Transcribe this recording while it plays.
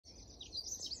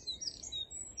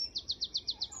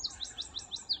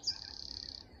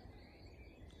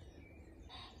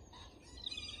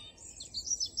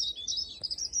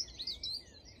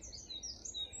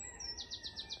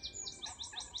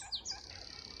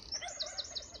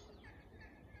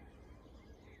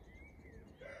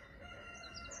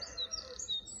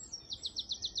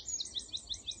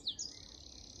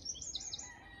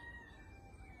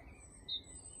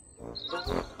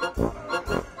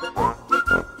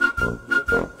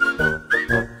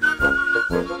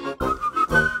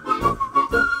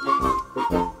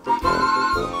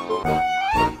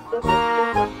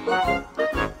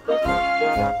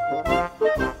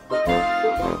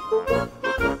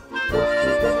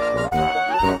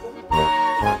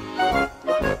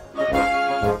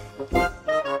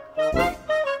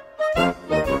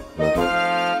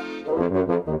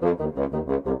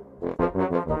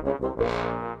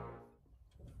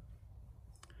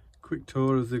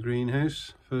the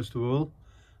greenhouse first of all,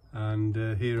 and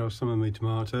here are some of my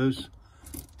tomatoes.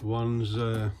 The ones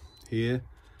here,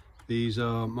 these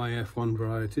are my F1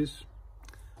 varieties,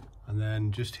 and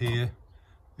then just here,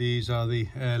 these are the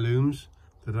heirlooms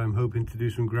that I'm hoping to do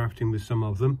some grafting with some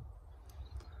of them.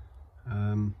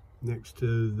 Next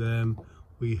to them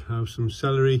we have some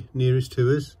celery nearest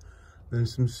to us, then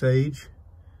some sage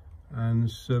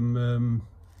and some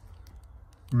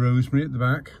rosemary at the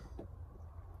back.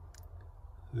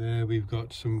 There we've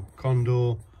got some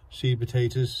condor seed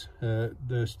potatoes,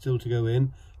 they're still to go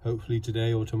in, hopefully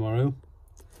today or tomorrow.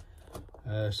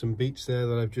 Some beets there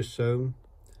that I've just sown,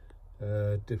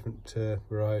 different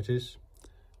varieties,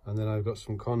 and then I've got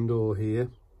some condor here,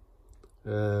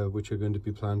 which are going to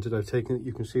be planted.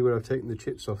 You can see where I've taken the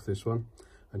chits off this one.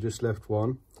 I just left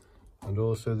one, and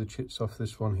also the chits off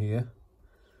this one here.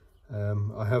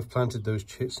 I have planted those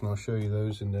chits, and I'll show you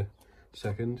those in a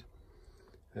second.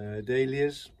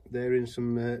 Dahlias, they're in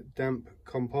some damp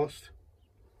compost.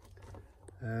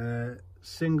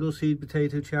 Single seed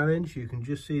potato challenge, you can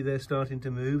just see they're starting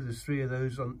to move. There's 3 of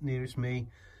those on nearest me,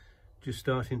 just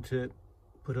starting to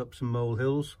put up some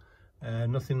molehills.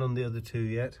 Nothing on the other 2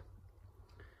 yet.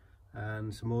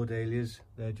 And some more dahlias,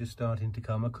 they're just starting to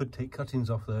come. I could take cuttings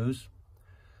off those.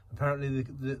 Apparently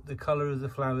the colour of the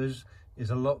flowers is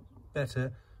a lot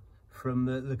better from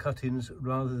the cuttings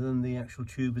rather than the actual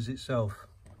tubers itself.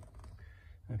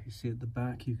 If you see at the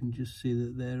back, you can just see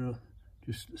that they're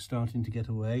just starting to get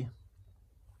away.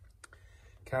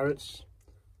 Carrots,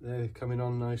 they're coming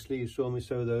on nicely. You saw me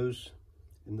sow those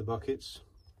in the buckets.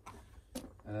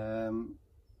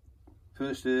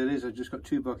 First earlies, I've just got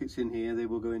 2 buckets in here. They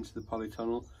will go into the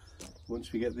polytunnel.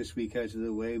 Once we get this week out of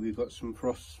the way, we've got some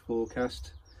frost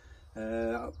forecast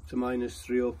up to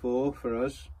 -3 or 4 for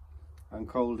us, and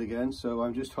cold again, so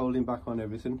I'm just holding back on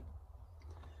everything.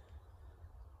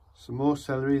 Some more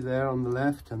celery there on the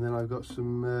left, and then I've got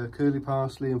some curly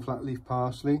parsley and flat leaf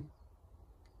parsley,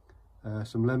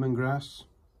 some lemongrass,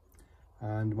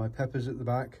 and my peppers at the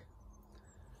back.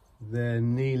 They're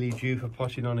nearly due for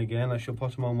potting on again. I shall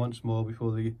pot them on once more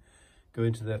before they go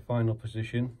into their final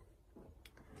position.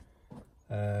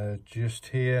 Just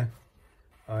here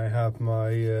I have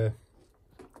my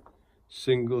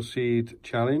single seed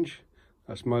challenge.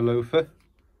 That's my loafer,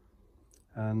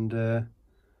 and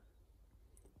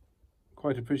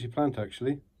quite a pretty plant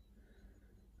actually,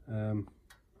 and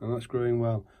that's growing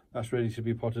well. That's ready to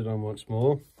be potted on once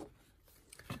more.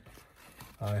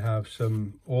 I have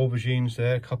some aubergines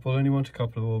there, only want a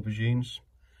couple of aubergines,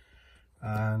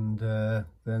 and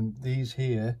then these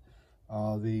here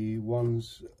are the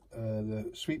ones,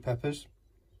 the sweet peppers,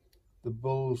 the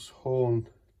bull's horn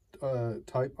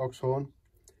type, oxhorn,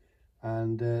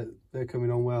 and they're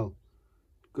coming on well.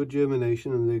 Good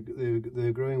germination, and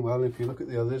they're growing well. If you look at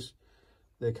the others,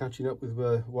 they're catching up with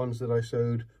ones that I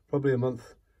sowed probably a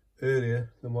month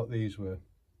earlier than what these were.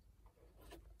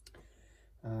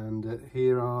 And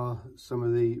here are some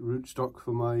of the rootstock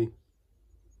for my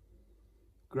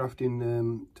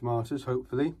grafting tomatoes,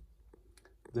 hopefully.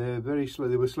 They're very slow.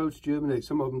 They were slow to germinate.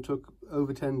 Some of them took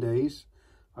over 10 days.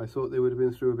 I thought they would have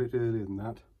been through a bit earlier than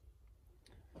that.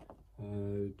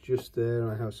 Just there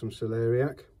I have some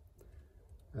celeriac.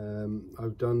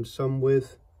 I've done some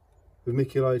with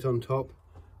vermiculite on top,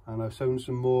 and I've sown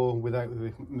some more without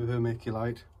the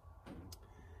vermiculite.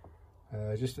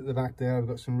 Just at the back there I've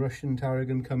got some Russian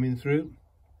tarragon coming through.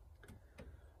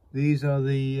 These are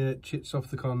the chits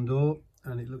off the condor,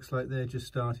 and it looks like they're just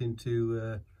starting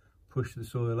to push the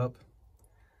soil up.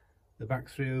 The back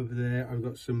 3 over there I've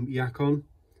got some yak on.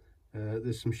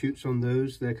 There's some shoots on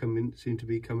those, they're seem to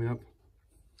be coming up,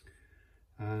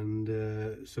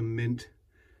 and some mint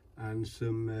and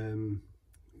some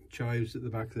chives at the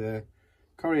back there,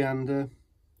 coriander,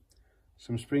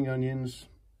 some spring onions,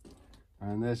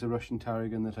 and there's a Russian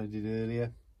tarragon that I did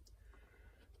earlier.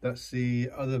 That's the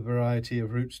other variety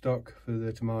of rootstock for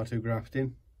the tomato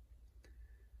grafting,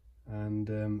 and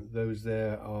those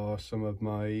there are some of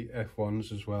my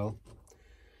F1s as well.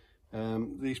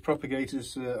 These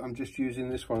propagators, I'm just using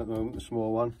this one at the moment, the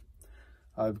small one.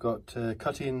 I've got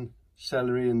cut-in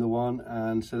celery in the one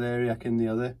and celeriac in the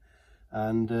other,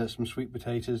 and some sweet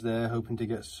potatoes there, hoping to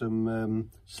get some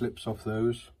slips off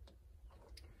those.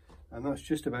 And that's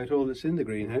just about all that's in the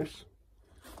greenhouse.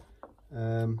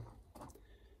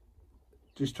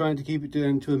 Just trying to keep it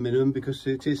down to a minimum, because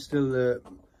it is still,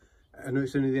 I know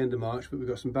it's only the end of March, but we've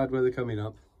got some bad weather coming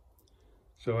up.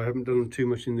 So I haven't done too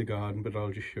much in the garden, but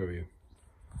I'll just show you.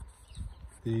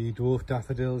 The dwarf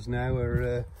daffodils now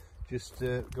are just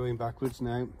going backwards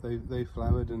now. They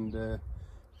flowered and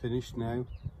finished now,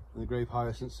 and the grape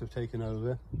hyacinths have taken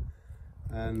over.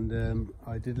 and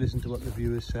I did listen to what the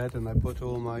viewers said, and I put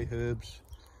all my herbs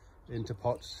into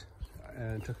pots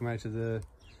and took them out of the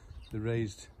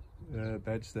raised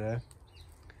beds there,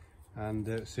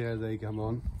 and see how they come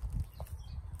on.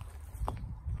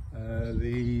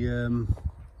 The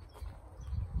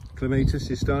clematis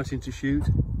is starting to shoot.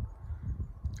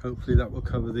 Hopefully that will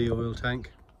cover the oil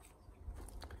tank.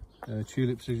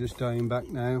 Tulips are just dying back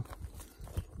now,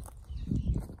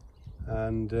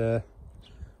 and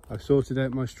I've sorted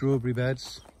out my strawberry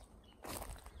beds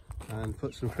and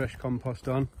put some fresh compost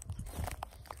on,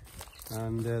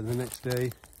 and the next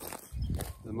day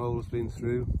the mole's been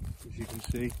through, as you can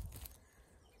see,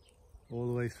 all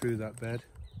the way through that bed.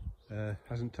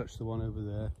 Hasn't touched the one over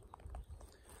there.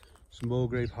 Some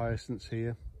Mulgrave hyacinths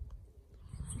here.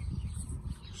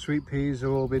 Sweet peas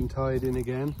have all been tied in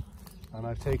again, and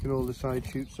I've taken all the side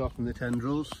shoots off and the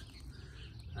tendrils,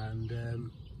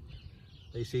 and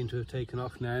they seem to have taken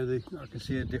off now. I can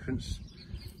see a difference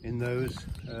in those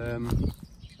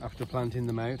after planting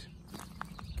them out.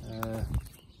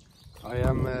 I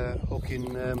am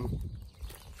hooking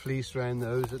fleece around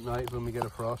those at night when we get a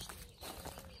frost,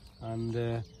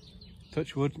 and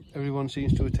touch wood, everyone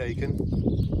seems to have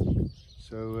taken,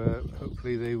 so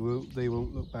hopefully they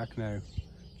won't look back now.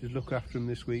 Just look after them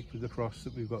this week with the frost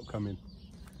that we've got coming.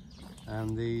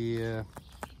 And the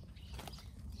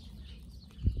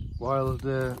wild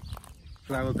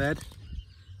flower bed,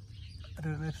 I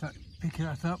don't know if that picking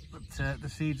that up, but the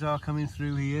seeds are coming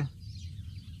through here.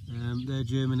 They're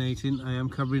germinating. I am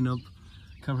covering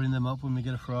them up when we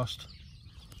get a frost,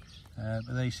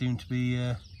 but they seem to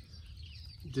be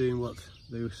doing what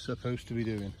they were supposed to be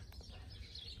doing.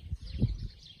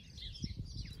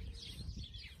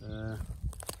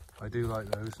 I do like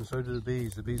those, and so do the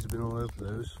bees. The bees have been all over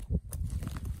those.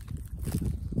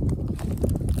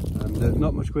 And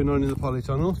not much going on in the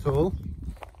polytunnel at all.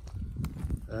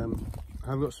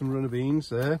 I've got some runner beans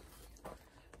there,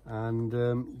 and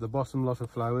the bottom lot of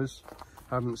flowers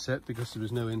haven't set because there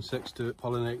was no insects to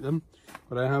pollinate them,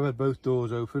 but I have had both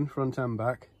doors open, front and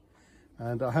back,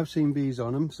 and I have seen bees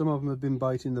on them. Some of them have been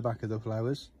biting the back of the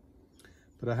flowers,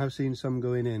 but I have seen some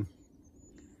going in.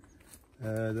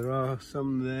 There are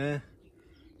some there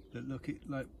that look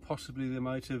like possibly they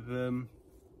might have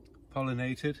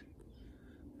pollinated.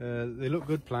 They look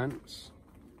good plants,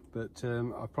 but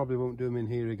I probably won't do them in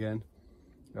here again.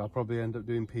 I'll probably end up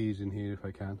doing peas in here if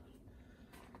I can.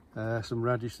 Some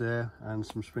radish there and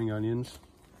some spring onions,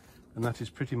 and that is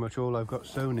pretty much all I've got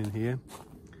sown in here.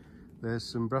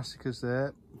 There's some brassicas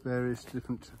there, various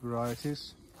different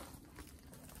varieties,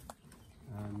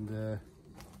 and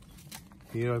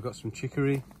here I've got some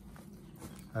chicory,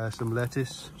 some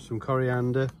lettuce, some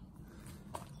coriander,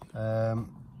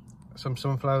 some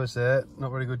sunflowers there,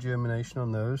 not very good germination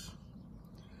on those,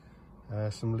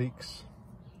 some leeks,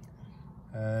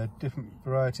 different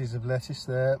varieties of lettuce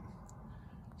there,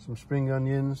 some spring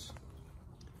onions,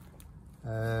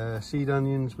 seed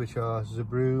onions which are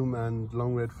Zabroom and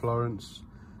long red Florence,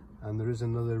 and there is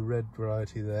another red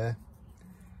variety there,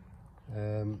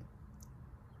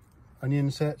 onion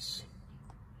sets,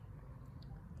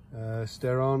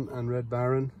 Steron and Red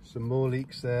Baron, some more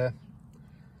leeks there,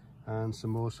 and some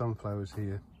more sunflowers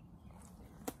here.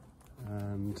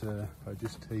 And if I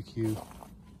just take you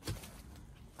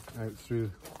out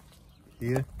through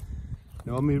here.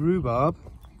 Now on my rhubarb,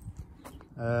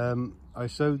 I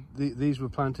sowed, these were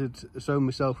sown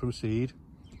myself from seed,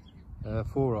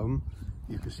 4 of them.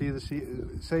 You can see the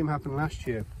same happened last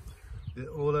year.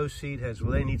 All those seed heads,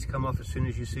 well, they need to come off as soon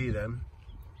as you see them.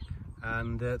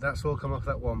 And that's all come off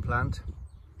that one plant,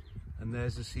 and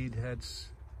there's the seed heads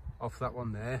off that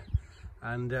one there,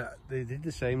 and they did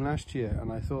the same last year,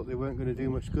 and I thought they weren't going to do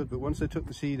much good, but once they took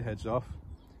the seed heads off,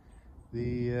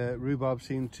 the rhubarb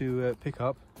seemed to pick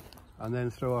up and then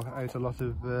throw out a lot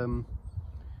of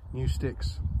new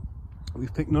sticks.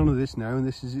 We've picked none of this now, and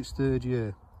this is its 3rd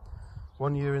year.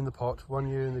 1 year in the pot, 1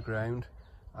 year in the ground,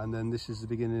 and then this is the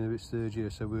beginning of its 3rd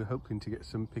year, so we're hoping to get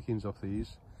some pickings off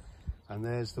these. And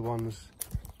there's the ones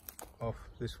off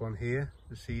this one here,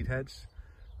 the seed heads,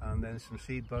 and then some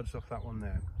seed buds off that one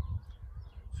there.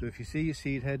 So if you see your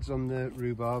seed heads on the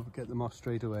rhubarb, get them off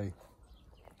straight away.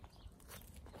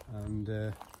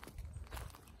 And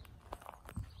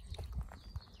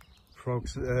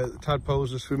frogs,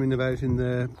 tadpoles are swimming about in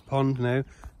the pond now.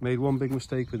 Made one big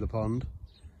mistake with the pond.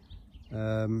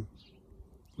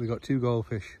 We got 2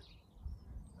 goldfish,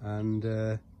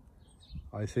 and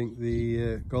I think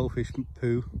the goldfish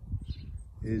poo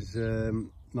is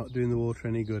not doing the water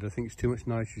any good. I think it's too much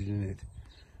nitrogen in it.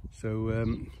 So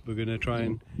we're going to try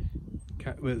and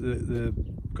the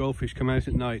goldfish come out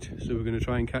at night, so we're going to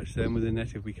try and catch them with a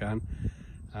net if we can.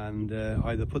 and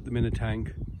either put them in a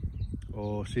tank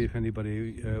or see if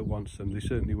anybody wants them. They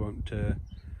certainly won't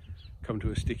come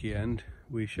to a sticky end.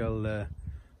 We shall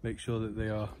make sure that they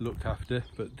are looked after,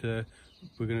 but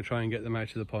we're going to try and get them out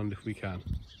of the pond if we can.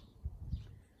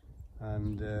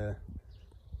 And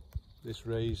this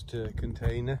raised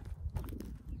container,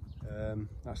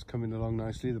 that's coming along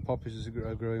nicely. The poppies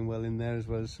are growing well in there, as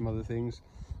well as some other things.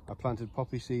 I planted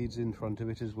poppy seeds in front of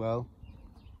it as well.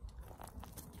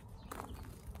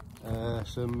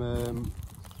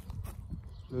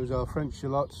 Those are French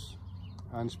shallots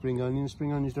and spring onions.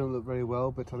 Spring onions don't look very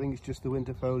well, but I think it's just the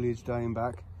winter foliage dying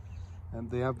back,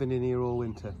 and they have been in here all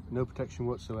winter, no protection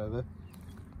whatsoever.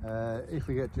 If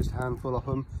we get just a handful of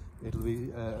them, it'll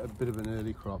be a bit of an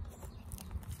early crop.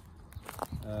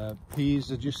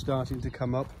 Peas are just starting to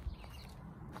come up,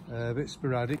 a bit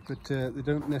sporadic, but they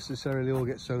don't necessarily all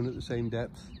get sown at the same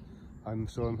depth.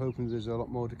 So I'm hoping there's a lot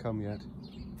more to come yet.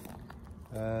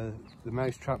 The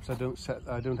mouse traps I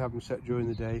don't have them set during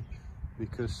the day,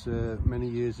 because many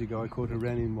years ago I caught a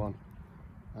wren in one,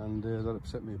 and that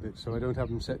upset me a bit. So I don't have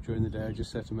them set during the day, I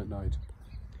just set them at night.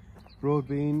 Broad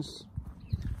beans,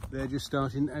 they're just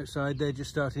starting outside, they're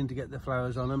just starting to get the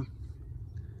flowers on them,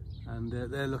 and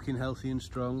they're looking healthy and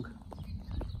strong.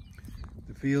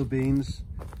 The field beans,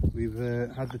 we've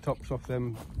had the tops off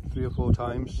them 3 or 4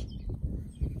 times,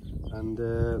 and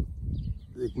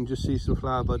you can just see some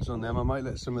flower buds on them. I might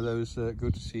let some of those go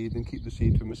to seed and keep the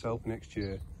seed for myself next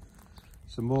year.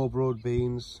 Some more broad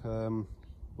beans, well,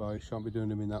 I shan't be doing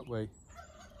them in that way,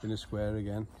 in a square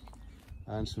again.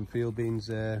 And some field beans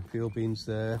there, field beans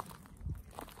there.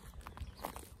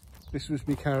 This was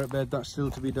my carrot bed, that's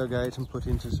still to be dug out and put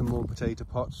into some more potato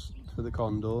pots for the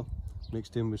condor,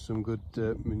 mixed in with some good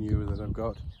manure that I've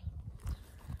got.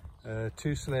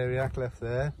 2 celeriac left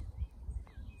there.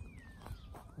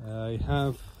 I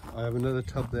have another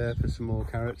tub there for some more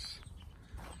carrots.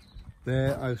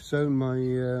 There I've sown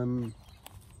my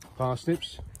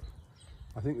parsnips.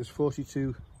 I think there's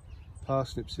 42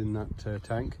 parsnips in that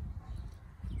tank.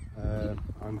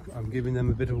 I'm giving them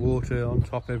a bit of water on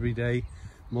top every day,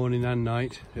 morning and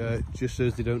night, just so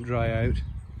as they don't dry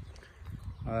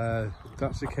out.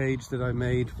 That's a cage that I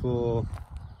made for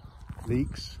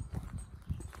leeks.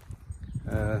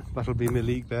 That'll be my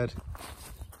leek bed.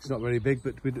 It's not very big,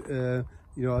 but you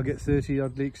know, I'll get 30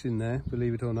 odd leeks in there,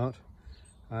 believe it or not,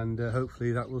 and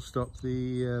hopefully that will stop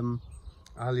the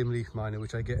allium leaf miner,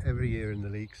 which I get every year in the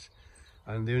leeks.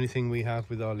 And the only thing we have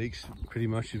with our leeks pretty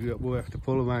much is we'll have to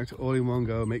pull them out all in one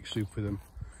go and make soup with them.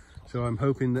 So I'm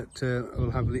hoping that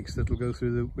we'll have leeks that will go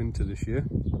through the winter this year.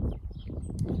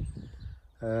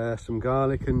 Some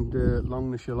garlic and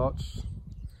long shallots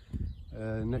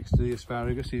next to the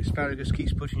asparagus. The asparagus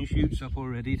keeps putting shoots up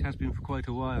already. It has been for quite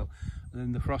a while, and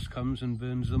then the frost comes and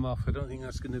burns them off. I don't think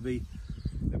that's going to be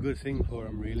a good thing for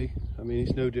them, really. I mean,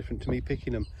 it's no different to me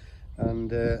picking them,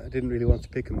 and I didn't really want to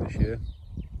pick them this year.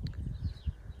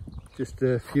 Just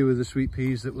a few of the sweet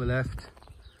peas that were left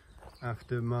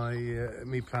after my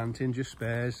me planting, just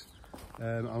spares.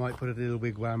 I might put a little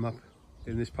wigwam up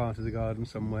in this part of the garden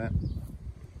somewhere.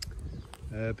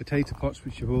 Potato pots,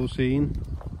 which you've all seen.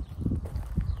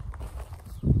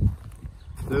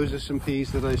 Those are some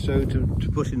peas that I sowed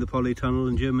to put in the polytunnel,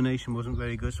 and germination wasn't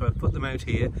very good, so I've put them out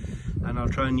here, and I'll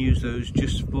try and use those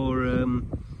just for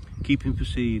keeping for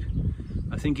seed.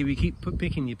 I think if you keep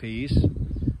picking your peas,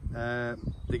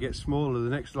 they get smaller. The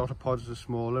next lot of pods are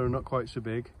smaller and not quite so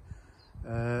big,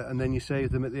 and then you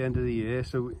save them at the end of the year.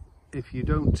 So if you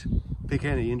don't pick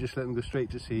any and just let them go straight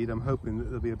to seed, I'm hoping that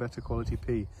there'll be a better quality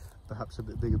pea, perhaps a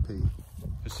bit bigger pea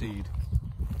for seed.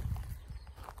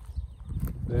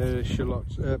 There's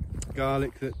shallots,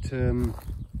 garlic that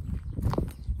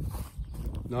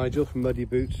Nigel from Muddy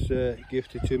Boots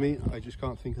gifted to me. I just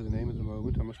can't think of the name at the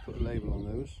moment. I must put a label on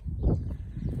those.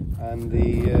 And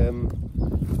the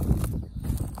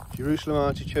Jerusalem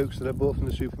artichokes that I bought from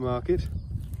the supermarket,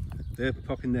 they're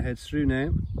popping their heads through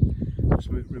now. Just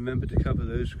remember to cover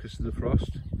those because of the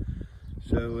frost.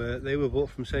 So they were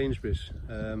bought from Sainsbury's,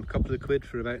 a couple of quid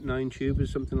for about 9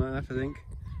 tubers, something like that, I think.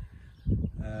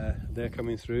 They're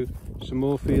coming through. Some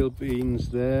more field beans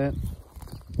there.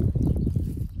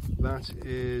 That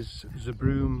is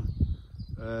Zabroom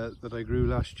that I grew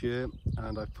last year,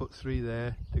 and I've put 3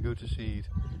 there to go to seed.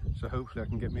 So hopefully I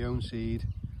can get my own seed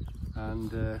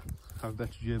and have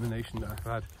better germination than I've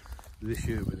had this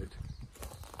year with it.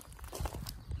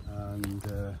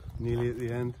 And nearly at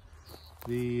the end,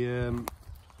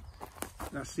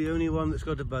 that's the only one that's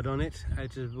got a bud on it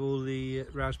out of all the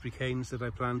raspberry canes that I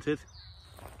planted.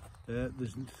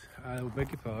 I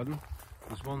beg your pardon,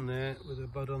 there's one there with a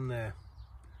bud on there,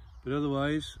 but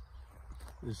otherwise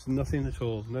There's nothing at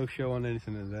all, no show on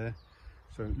anything in there,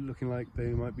 so looking like they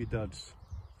might be duds.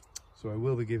 So I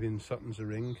will be giving Suttons a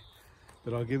ring,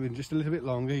 but I'll give him just a little bit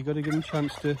longer. You've got to give him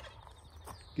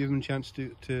a chance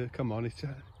to come on. It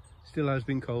still has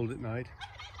been cold at night.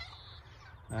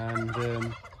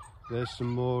 And there's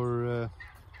some more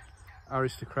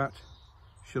Aristocrat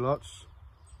shallots.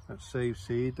 That's Save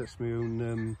Seed, that's my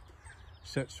own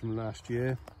sets from last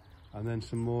year. And then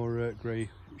some more grey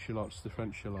shallots, the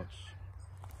French shallots.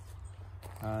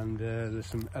 And there's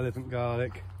some elephant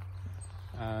garlic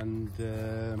and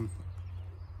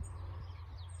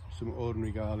some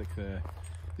ordinary garlic there.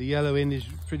 The yellow in is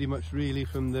pretty much really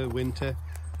from the winter.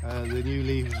 The new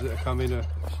leaves that are coming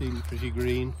seem pretty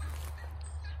green,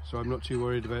 so I'm not too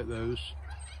worried about those.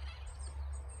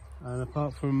 And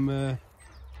apart from the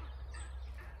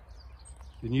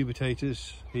new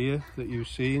potatoes here that you've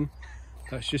seen,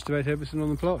 that's just about everything on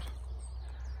the plot.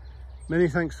 Many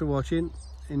thanks for watching.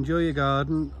 Enjoy your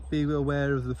garden. Be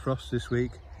aware of the frost this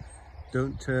week.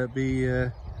 Don't be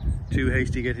too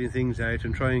hasty getting things out,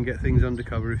 and try and get things under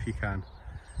cover if you can.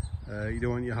 You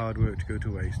don't want your hard work to go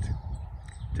to waste.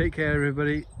 Take care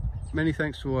everybody. Many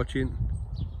thanks for watching.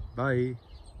 Bye.